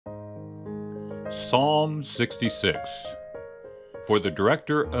Psalm 66. For the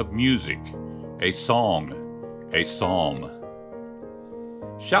director of music, a song, a psalm.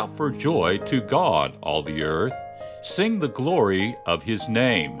 Shout for joy to God, all the earth. Sing the glory of his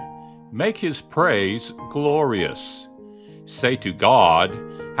name. Make his praise glorious. Say to God,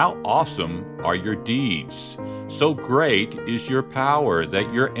 how awesome are your deeds. So great is your power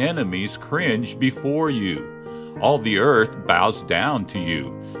that your enemies cringe before you. All the earth bows down to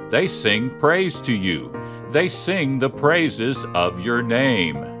you. They sing praise to you. They sing the praises of your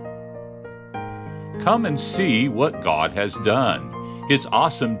name. Come and see what God has done, his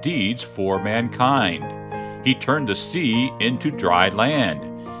awesome deeds for mankind. He turned the sea into dry land.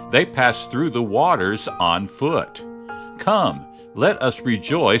 They passed through the waters on foot. Come, let us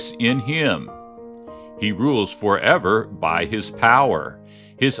rejoice in him. He rules forever by his power.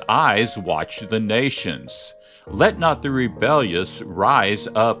 His eyes watch the nations. Let not the rebellious rise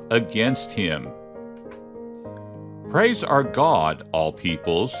up against him. Praise our God, all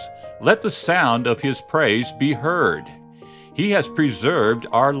peoples. Let the sound of his praise be heard. He has preserved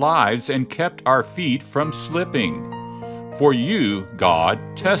our lives and kept our feet from slipping. For you, God,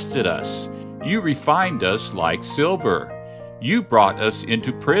 tested us. You refined us like silver. You brought us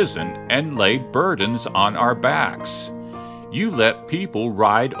into prison and laid burdens on our backs. You let people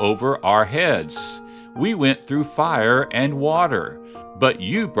ride over our heads. We went through fire and water, but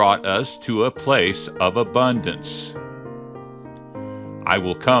you brought us to a place of abundance. I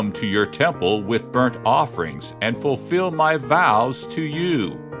will come to your temple with burnt offerings and fulfill my vows to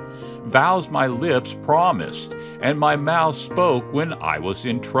you. Vows my lips promised, and my mouth spoke when I was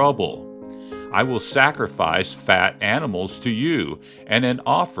in trouble. I will sacrifice fat animals to you and an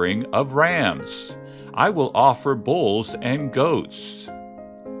offering of rams. I will offer bulls and goats.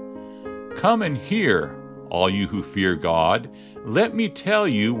 Come and hear, all you who fear God. Let me tell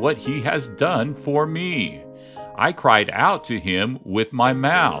you what he has done for me. I cried out to him with my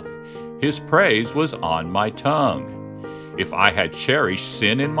mouth. His praise was on my tongue. If I had cherished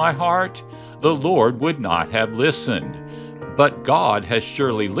sin in my heart, the Lord would not have listened. But God has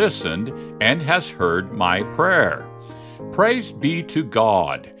surely listened and has heard my prayer. Praise be to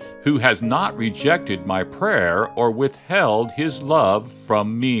God, who has not rejected my prayer or withheld his love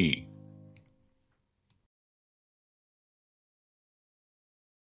from me.